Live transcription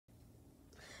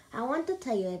I want to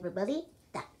tell you, everybody,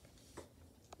 that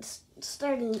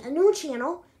starting a new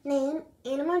channel named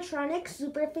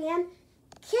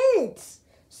animatronicsuperfankids.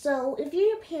 So if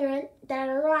you're a parent that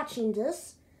are watching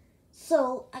this,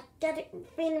 so I got it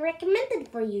been recommended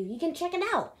for you. You can check it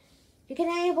out. You can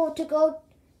be able to go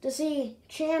to see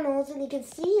channels and you can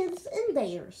see it's in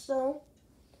there. So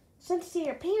since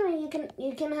you're a parent,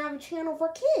 you can have a channel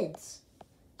for kids.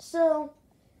 So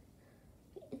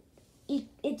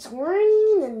it's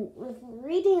learning and with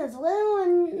reading as well,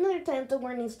 and other types of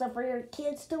learning stuff for your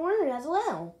kids to learn as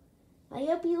well. I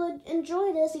hope you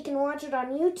enjoy this. You can watch it on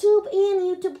YouTube and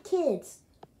YouTube Kids.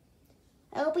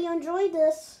 I hope you enjoyed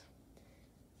this.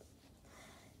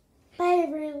 Bye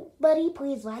everybody.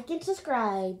 Please like and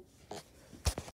subscribe.